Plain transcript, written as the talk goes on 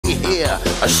hear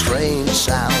a strange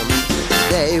sound.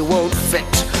 They won't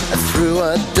fit through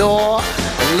a door.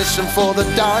 And listen for the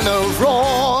dino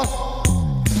roar.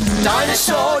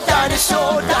 Dinosaur,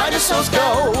 dinosaur, dinosaurs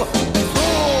go.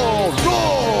 Roar,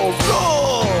 roar,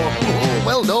 roar.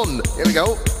 Well done. Here we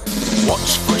go.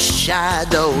 Watch for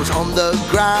shadows on the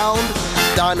ground.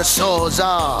 Dinosaurs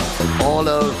are all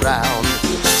around.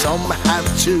 Some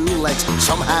have 2 legs,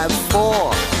 some have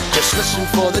 4. Just listen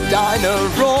for the dino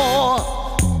roar.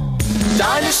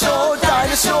 Dinosaur,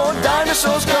 dinosaur,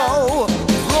 dinosaurs go.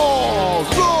 Roar,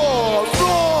 roar,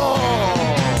 roar.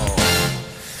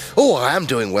 Oh, I am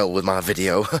doing well with my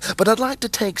video, but I'd like to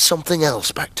take something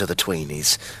else back to the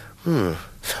Tweenies.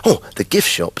 Oh, the gift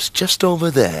shop's just over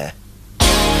there.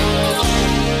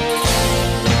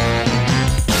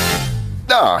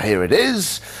 Ah, here it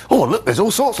is. Oh, look, there's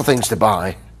all sorts of things to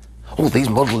buy. Oh, these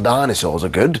model dinosaurs are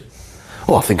good.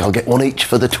 Oh, I think I'll get one each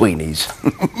for the Tweenies.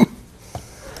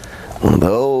 One of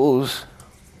those.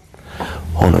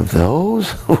 One of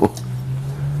those.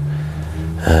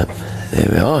 There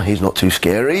we are. He's not too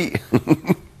scary.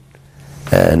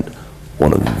 And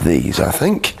one of these, I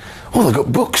think. Oh, they've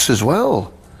got books as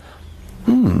well.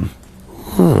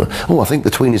 Oh, I think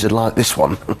the Tweenies would like this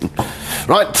one.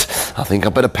 Right, I think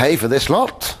I'd better pay for this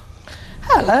lot.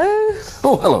 Hello.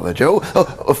 Oh, hello there, Joe.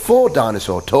 4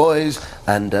 dinosaur toys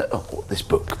and this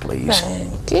book, please.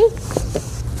 Thank you.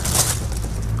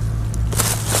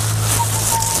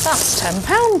 That's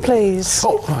 £10, please.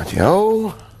 Oh, right,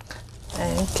 Joe.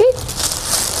 Thank you.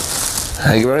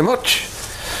 Thank you very much.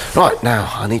 Right,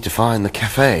 now I need to find the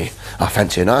cafe. I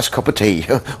fancy a nice cup of tea.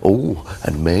 Oh,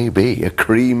 and maybe a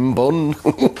cream bun.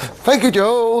 Thank you,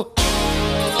 Joe.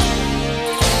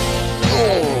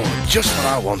 Oh, just what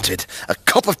I wanted. A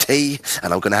cup of tea,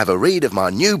 and I'm going to have a read of my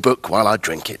new book while I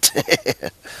drink it.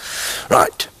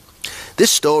 Right.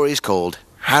 This story is called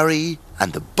Harry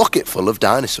and the Bucket Full of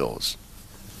Dinosaurs.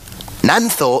 Nan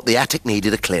thought the attic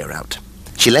needed a clear-out.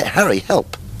 She let Harry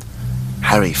help.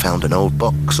 Harry found an old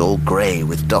box all grey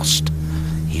with dust.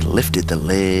 He lifted the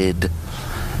lid.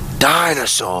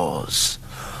 Dinosaurs!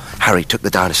 Harry took the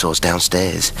dinosaurs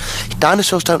downstairs.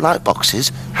 Dinosaurs don't like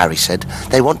boxes, Harry said.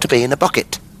 They want to be in a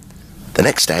bucket. The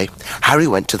next day, Harry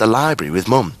went to the library with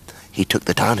Mum. He took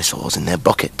the dinosaurs in their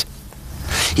bucket.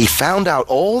 He found out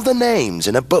all the names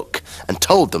in a book and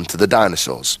told them to the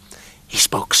dinosaurs. He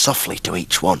spoke softly to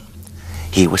each one.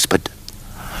 He whispered,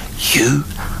 "You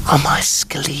are my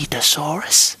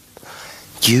Scelidosaurus.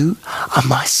 You are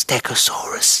my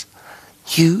Stegosaurus.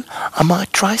 You are my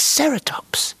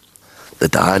Triceratops." The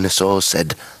dinosaurs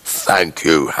said, "Thank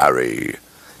you, Harry."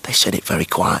 They said it very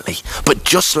quietly, but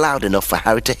just loud enough for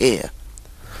Harry to hear.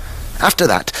 After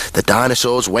that, the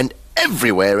dinosaurs went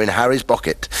everywhere in Harry's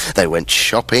bucket. They went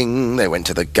shopping, they went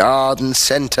to the garden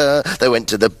centre, they went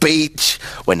to the beach.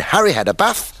 When Harry had a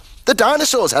bath, the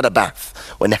dinosaurs had a bath.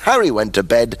 When Harry went to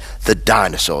bed, the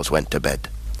dinosaurs went to bed.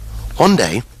 One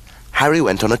day, Harry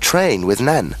went on a train with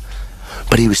Nan.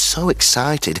 But he was so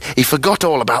excited, he forgot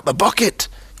all about the bucket.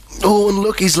 Oh, and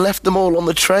look, he's left them all on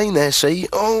the train there, see?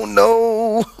 Oh,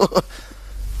 no.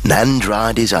 Nan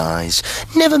dried his eyes.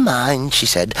 "Never mind," she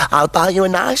said. "I'll buy you a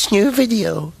nice new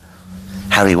video."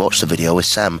 Harry watched the video with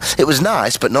Sam. It was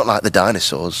nice, but not like the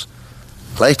dinosaurs.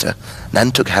 Later,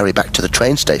 Nan took Harry back to the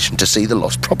train station to see the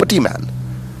lost property man.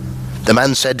 The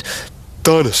man said,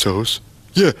 "Dinosaurs?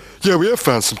 Yeah, we have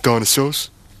found some dinosaurs.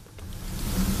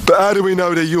 But how do we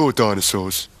know they're your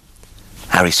dinosaurs?"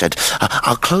 Harry said,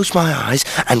 "I'll close my eyes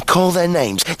and call their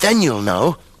names, then you'll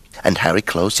know." And Harry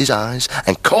closed his eyes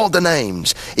and called the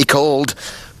names. He called,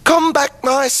 "Come back,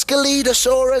 my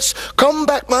Scelidosaurus. Come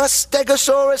back, my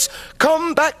Stegosaurus.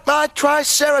 Come back, my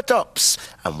Triceratops."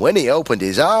 And when he opened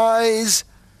his eyes,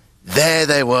 there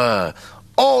they were,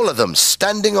 all of them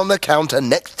standing on the counter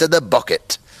next to the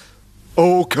bucket.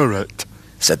 "All correct,"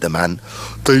 said the man.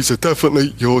 "These are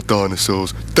definitely your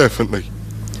dinosaurs, definitely."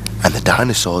 And the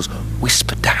dinosaurs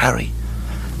whispered to Harry.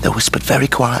 They whispered very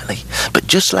quietly, but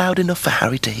just loud enough for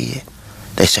Harry to hear.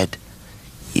 They said,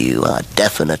 "You are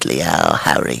definitely our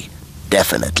Harry,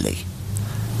 definitely."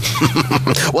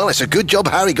 Well, it's a good job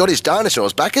Harry got his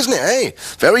dinosaurs back, isn't it, eh?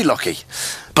 Very lucky.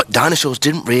 But dinosaurs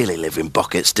didn't really live in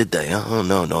buckets, did they? Oh,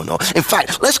 no. In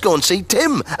fact, let's go and see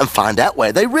Tim and find out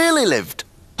where they really lived.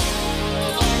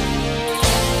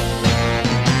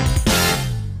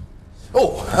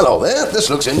 Oh, hello there. This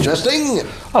looks interesting.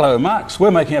 Hello, Max.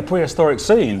 We're making a prehistoric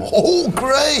scene. Oh,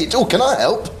 great. Oh, can I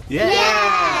help?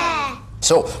 Yeah!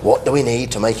 So, what do we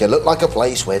need to make it look like a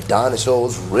place where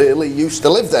dinosaurs really used to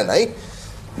live then, eh?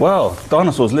 Well,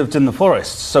 dinosaurs lived in the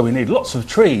forests, so we need lots of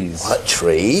trees. Like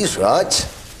trees, right?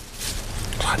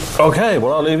 OK,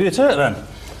 well, I'll leave you to it then.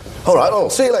 All right, well,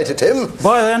 see you later, Tim.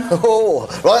 Bye then. Oh,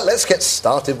 right, let's get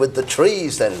started with the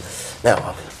trees then.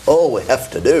 Now, all we have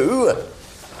to do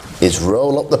is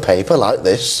roll up the paper like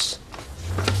this.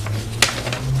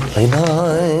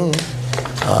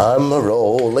 I'm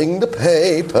rolling the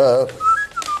paper.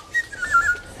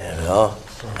 There we are.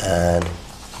 And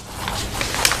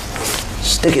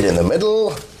stick it in the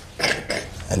middle.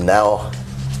 And now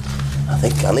I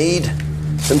think I need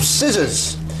some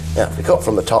scissors. Now, if we cut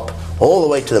from the top all the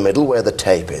way to the middle where the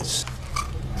tape is.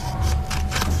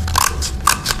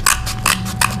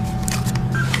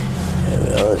 There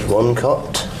we are, there's one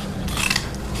cut.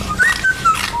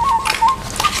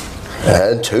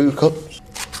 And two cuts.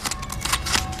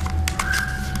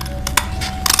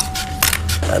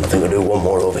 And I think we'll do one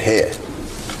more over here.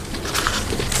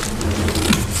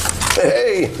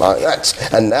 Hey, like that.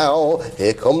 And now,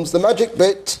 here comes the magic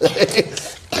bit.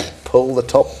 Pull the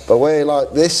top away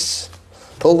like this.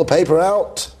 Pull the paper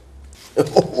out. And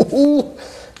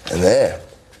there.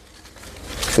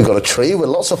 We've got a tree with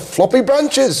lots of floppy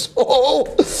branches.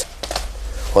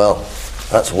 Well,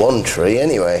 that's one tree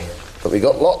anyway. But we've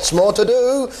got lots more to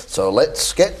do, so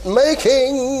let's get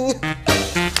making.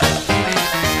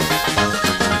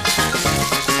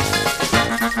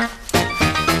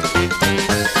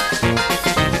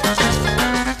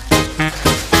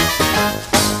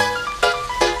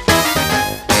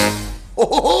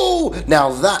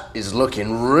 Now that is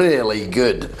looking really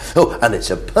good. Oh, and it's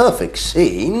a perfect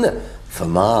scene for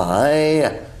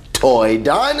my toy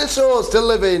dinosaurs to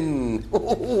live in.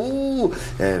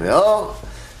 There we are.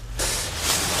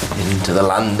 Into the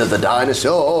land of the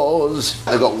dinosaurs.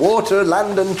 They've got water,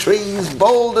 land and trees,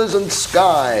 boulders and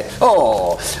sky.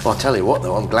 Oh, I'll tell you what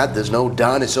though, I'm glad there's no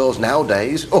dinosaurs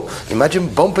nowadays. Oh,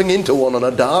 imagine bumping into one on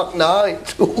a dark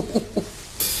night.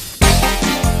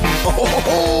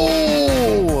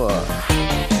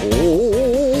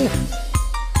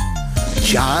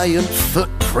 Giant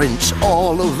footprints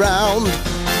all around.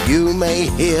 You may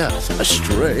hear a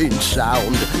strange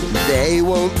sound. They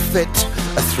won't fit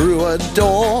through a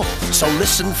door, so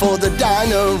listen for the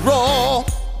dino roar.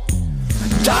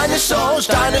 Dinosaurs,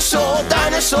 dinosaurs,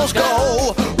 dinosaurs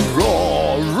go.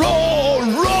 Roar, roar,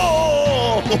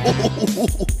 roar.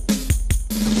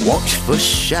 Watch for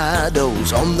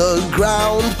shadows on the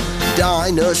ground.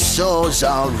 Dinosaurs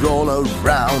are all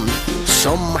around.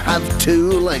 Some have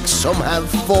two legs, some have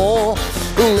four.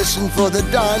 Listen for the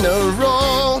dino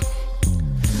roar.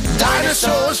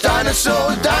 Dinosaurs,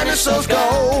 dinosaurs, dinosaurs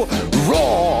go.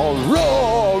 Roar,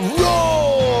 roar,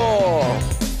 roar.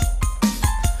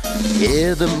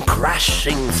 Hear them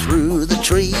crashing through the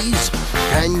trees.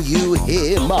 Can you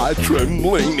hear my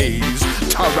trembling knees?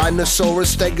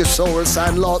 Tyrannosaurus, Stegosaurus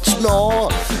and lots more.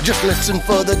 Just listen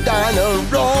for the dino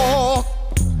roar.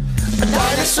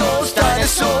 Dinosaurs,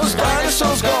 dinosaurs,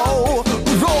 dinosaurs go.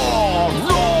 Roar,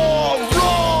 roar,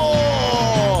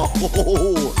 roar.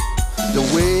 The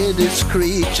weirdest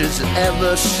creatures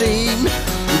ever seen.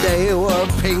 They were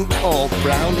pink or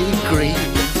browny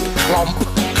green. Clomp,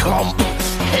 clomp,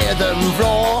 hear them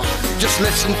roar. Just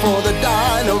listen for the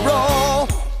dino roar.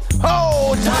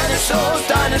 Oh, dinosaurs,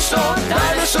 dinosaurs,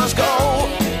 dinosaurs go.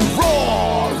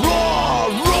 Roar,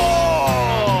 roar, roar.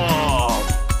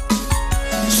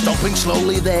 Stopping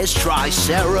slowly, there's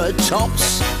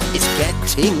Triceratops. It's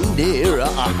getting nearer,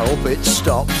 I hope it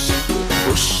stops.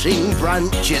 Pushing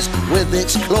branches with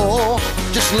its claw.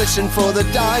 Just listen for the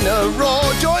dino roar.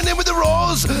 Join in with the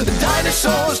roars.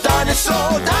 Dinosaurs,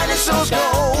 dinosaurs, dinosaurs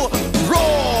go.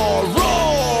 Roar,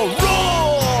 roar.